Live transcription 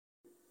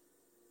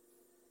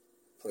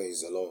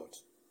Praise the Lord.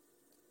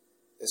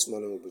 This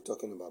morning we'll be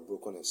talking about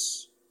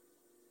brokenness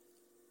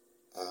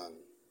and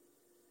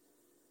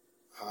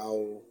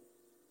how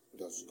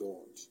does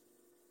God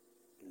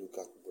look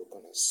at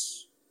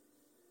brokenness.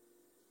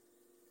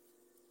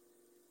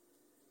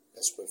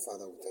 Let's pray.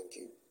 Father, we thank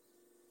you.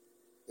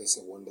 This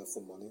is a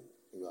wonderful morning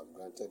you have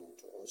granted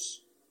unto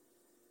us.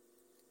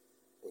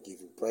 We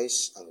give you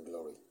praise and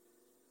glory.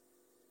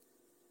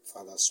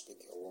 Father, speak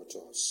your word to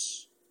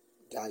us.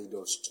 Guide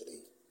us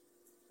today.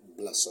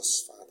 Bless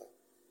us, Father,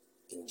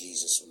 in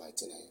Jesus'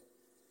 mighty name.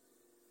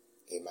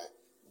 Amen.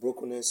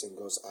 Brokenness in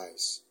God's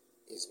eyes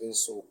is being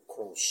so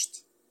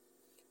crushed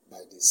by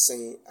the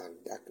sin and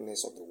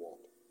darkness of the world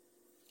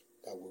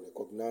that we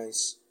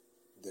recognize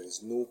there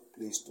is no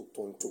place to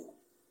turn to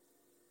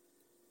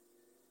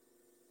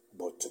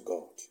but to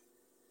God.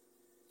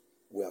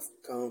 We have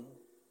come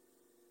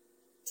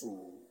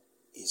to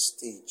a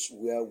stage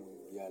where we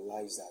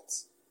realize that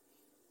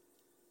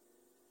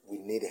we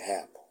need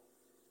help.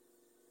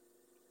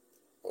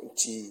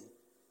 Until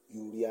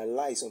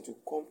you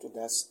come to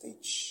that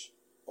stage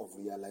of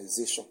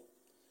realization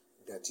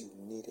that you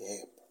need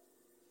help,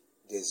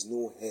 there's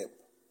no help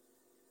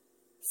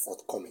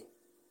forthcoming.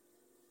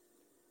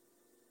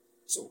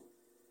 So,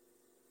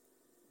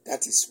 that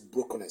is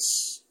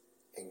brokenness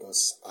in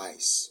God's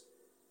eyes.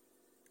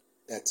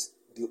 That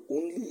the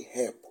only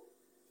help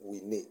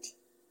we need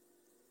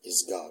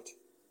is God.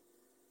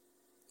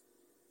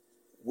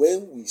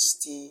 When we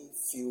still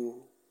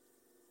feel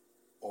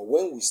or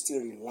when we still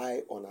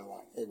rely on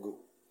our ego,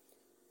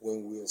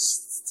 when we are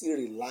still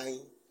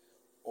relying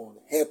on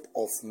help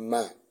of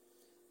man,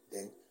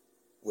 then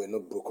we're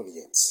not broken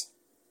yet.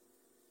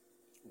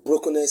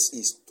 Brokenness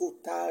is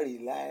total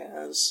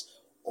reliance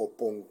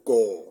upon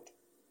God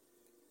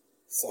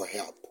for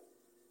help.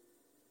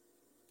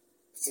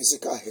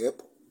 Physical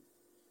help,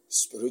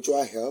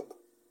 spiritual help,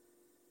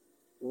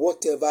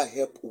 whatever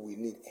help we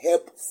need,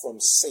 help from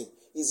sin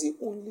is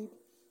the only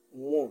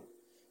one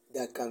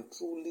that can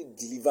truly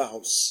deliver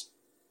us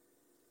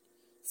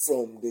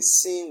from the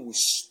sin we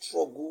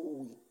struggle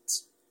with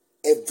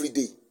every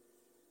day.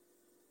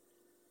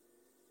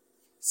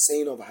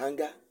 Sin of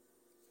anger,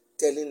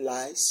 telling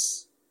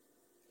lies,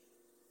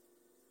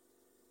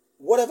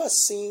 whatever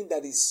sin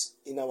that is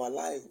in our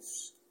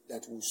lives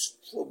that we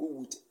struggle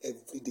with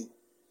every day,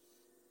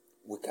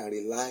 we can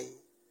rely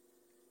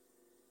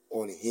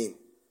on Him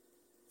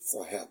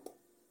for help.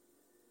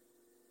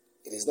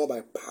 It is not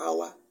by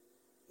power,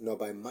 nor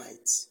by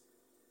might,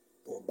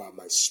 but by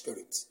my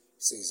spirit,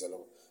 says the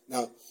Lord.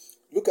 Now,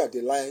 look at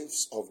the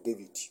lives of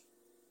David.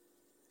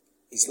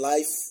 His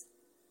life,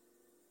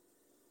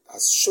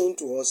 as shown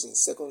to us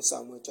in 2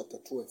 Samuel chapter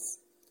 12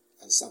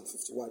 and Psalm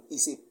 51,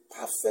 is a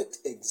perfect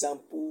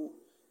example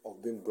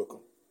of being broken.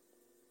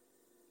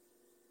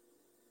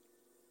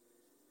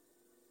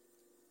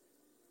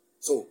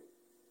 So,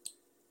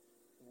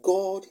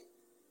 God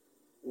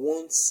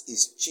wants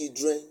His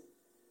children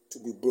to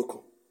be broken.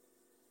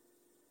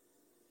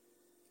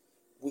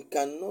 We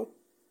cannot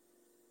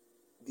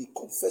be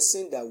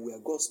confessing that we are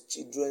God's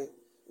children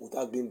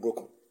without being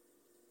broken.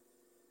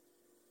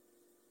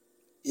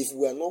 If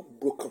we are not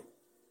broken,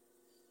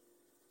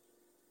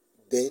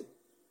 then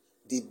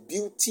the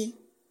beauty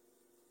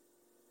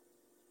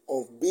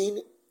of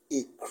being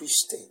a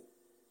Christian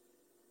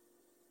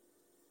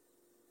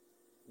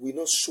will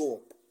not show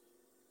up.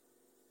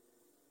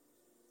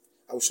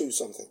 I will show you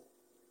something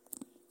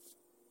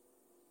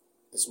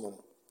this morning.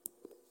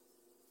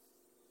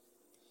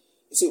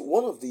 You see,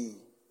 one of the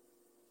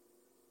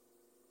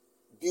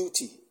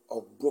beauty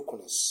of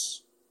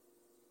brokenness,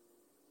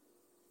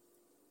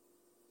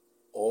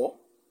 or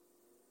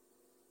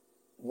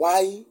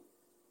why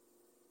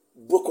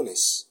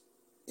brokenness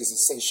is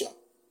essential,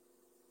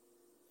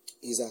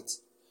 is that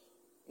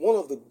one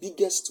of the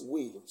biggest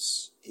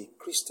ways a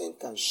Christian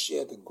can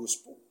share the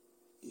gospel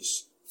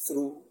is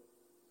through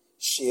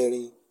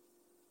sharing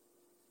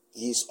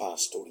his or her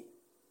story.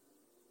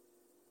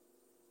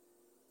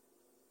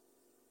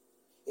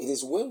 It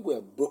is when we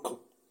are broken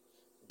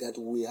that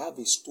we have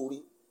a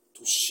story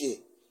to share,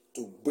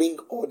 to bring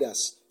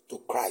others to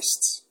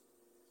Christ.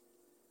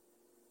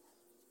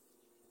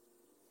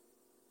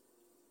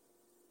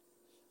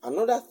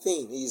 Another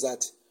thing is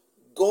that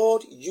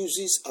God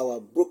uses our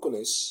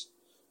brokenness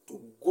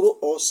to grow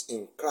us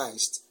in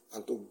Christ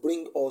and to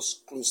bring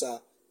us closer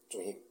to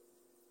Him.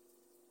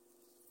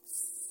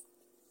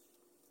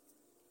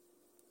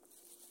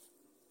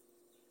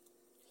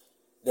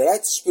 The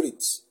right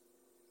spirit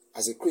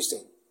as a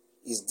Christian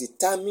is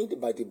determined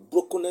by the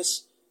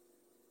brokenness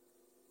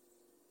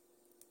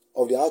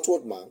of the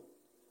outward man,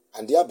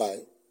 and thereby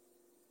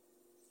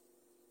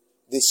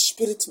the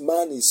spirit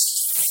man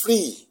is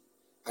free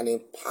and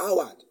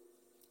empowered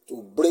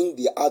to bring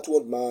the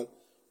outward man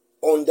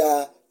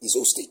under his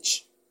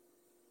hostage.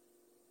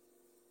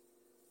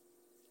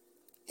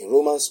 In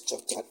Romans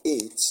chapter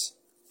 8,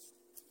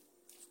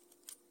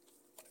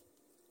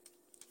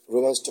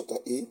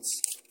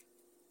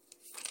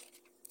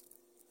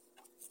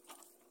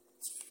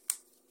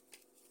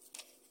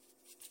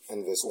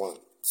 and verse 1.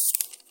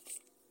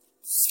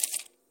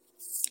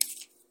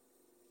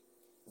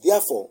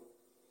 Therefore,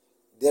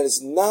 there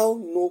is now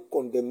no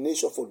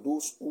condemnation for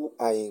those who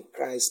are in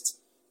Christ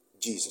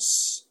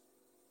Jesus.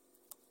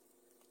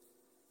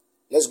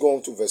 Let's go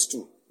on to verse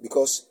 2.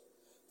 Because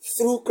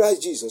through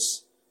Christ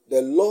Jesus,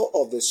 the law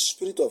of the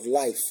Spirit of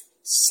life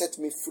set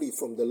me free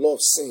from the law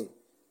of sin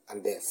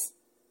and death.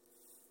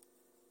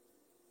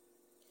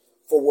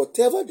 For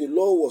whatever the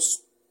law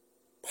was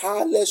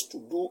powerless to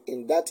do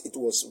in that it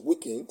was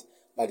weakened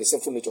by the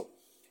sinful nature,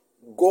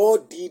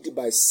 God did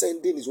by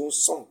sending his own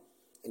Son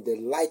in the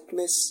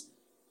likeness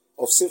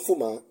of sinful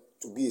man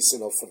to be a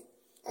sin offering.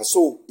 And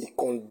so he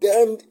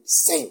condemned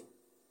sin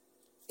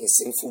in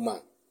sinful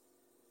man.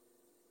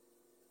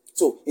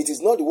 So it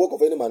is not the work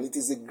of any man, it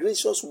is the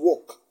gracious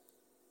work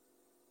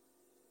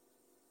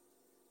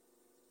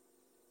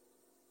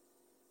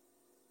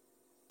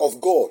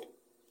of God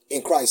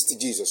in Christ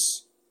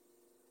Jesus.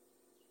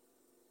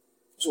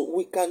 So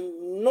we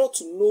cannot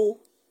know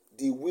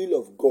the will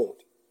of God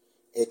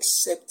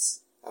except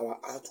our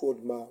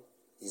outward man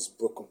is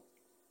broken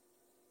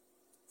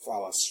for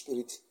our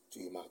spirit to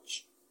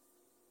emerge.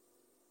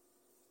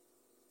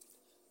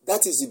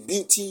 That is the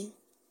beauty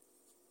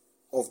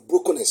of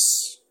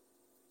brokenness.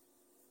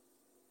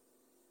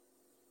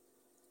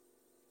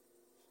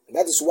 And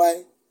that is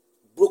why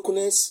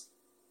brokenness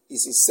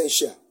is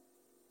essential.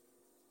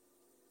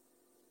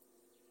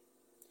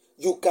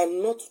 You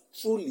cannot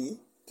truly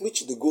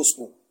preach the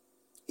gospel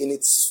in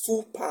its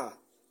full power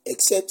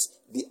except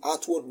the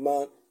outward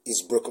man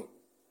is broken.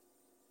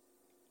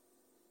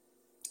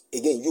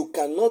 Again, you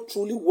cannot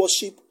truly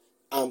worship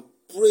and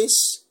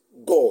praise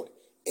God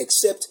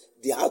except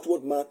the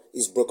outward man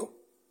is broken.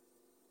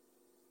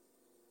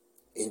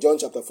 In John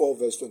chapter 4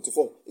 verse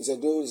 24, he said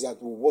those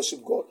that will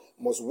worship God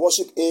must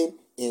worship him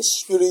in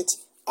spirit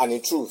and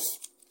in truth.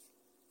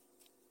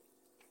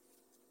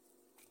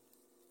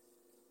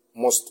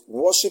 Must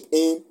worship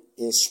him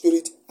in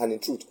spirit and in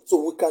truth.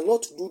 So we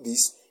cannot do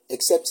this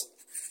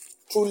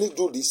truly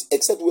do this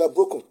except we are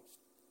broken.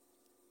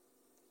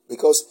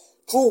 Because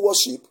true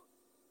worship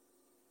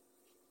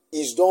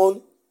is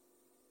done,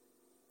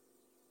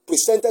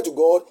 presented to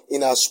God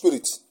in our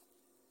spirit,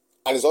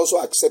 and is also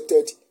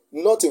accepted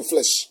not in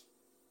flesh,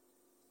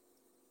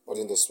 but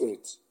in the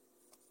spirit.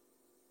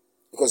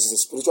 Because it's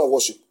a spiritual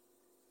worship.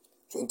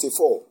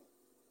 24.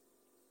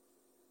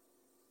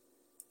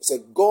 It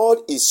said, God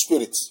is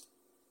spirit,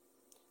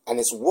 and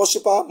his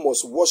worshipper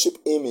must worship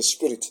him in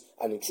spirit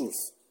and in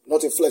truth,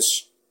 not in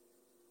flesh.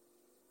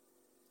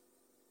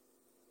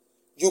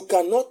 You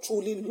cannot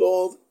truly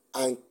love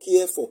and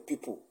care for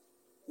people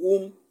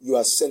whom you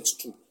are sent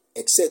to,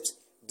 except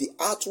the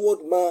outward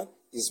man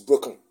is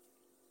broken.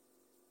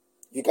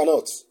 You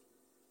cannot.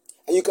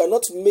 And you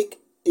cannot make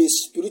a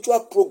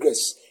spiritual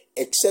progress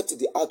except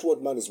the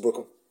outward man is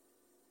broken.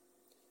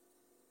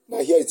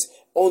 Now here it's,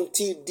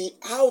 until the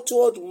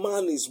outward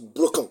man is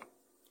broken,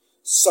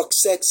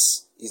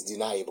 success is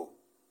deniable.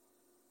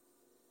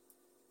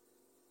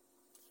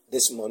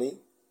 This morning,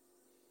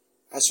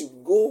 as you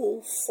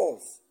go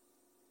forth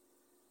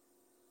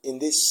in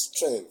this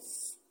strength,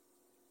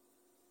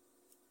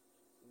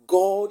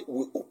 God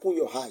will open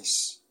your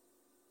eyes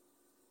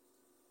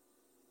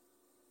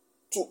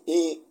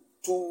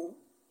to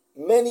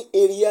many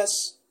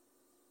areas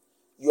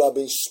you have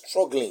been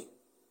struggling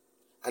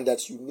and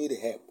that you need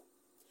help,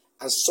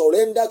 and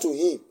surrender to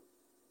him.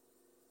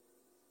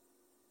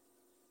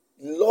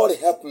 Lord,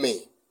 help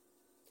me.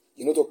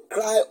 To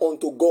cry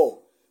unto God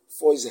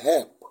for his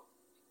help,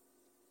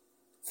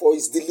 for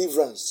his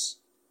deliverance,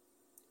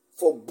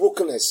 for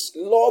brokenness.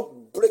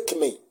 Lord, break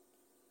me.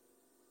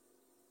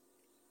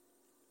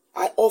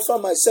 I offer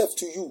myself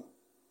to you.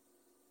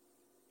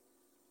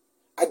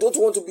 I don't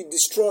want to be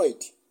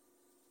destroyed.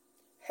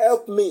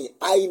 Help me.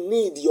 I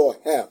need your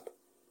help.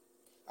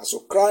 As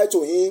you cry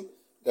to him,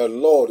 the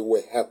Lord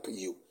will help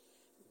you.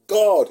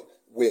 God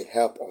will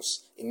help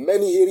us. In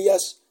many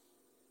areas,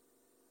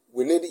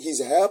 we need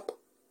his help.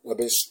 We've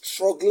been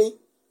struggling.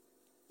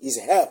 His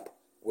help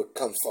will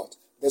comfort.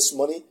 This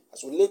morning,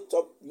 as we lift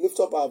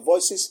up our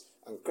voices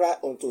and cry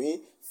unto him,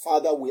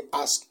 Father, we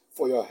ask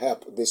for your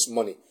help this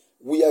morning.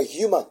 We are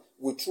human.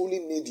 We truly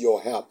need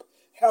your help.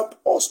 Help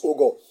us, O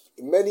God,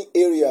 in many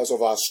areas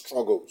of our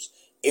struggles.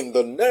 In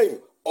the name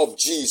of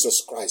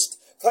Jesus Christ.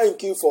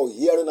 Thank you for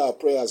hearing our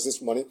prayers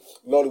this morning.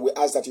 Lord, we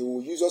ask that you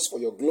will use us for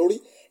your glory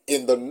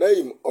in the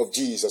name of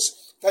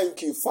Jesus.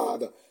 Thank you,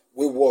 Father.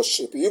 We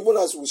worship you. Even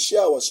as we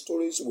share our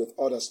stories with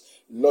others,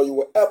 Lord, you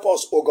will help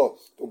us, O God,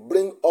 to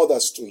bring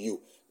others to you.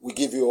 We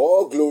give you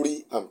all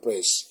glory and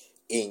praise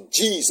in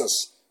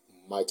Jesus'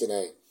 mighty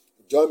name.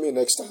 Join me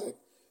next time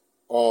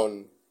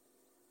on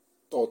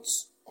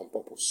Thoughts on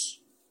Purpose.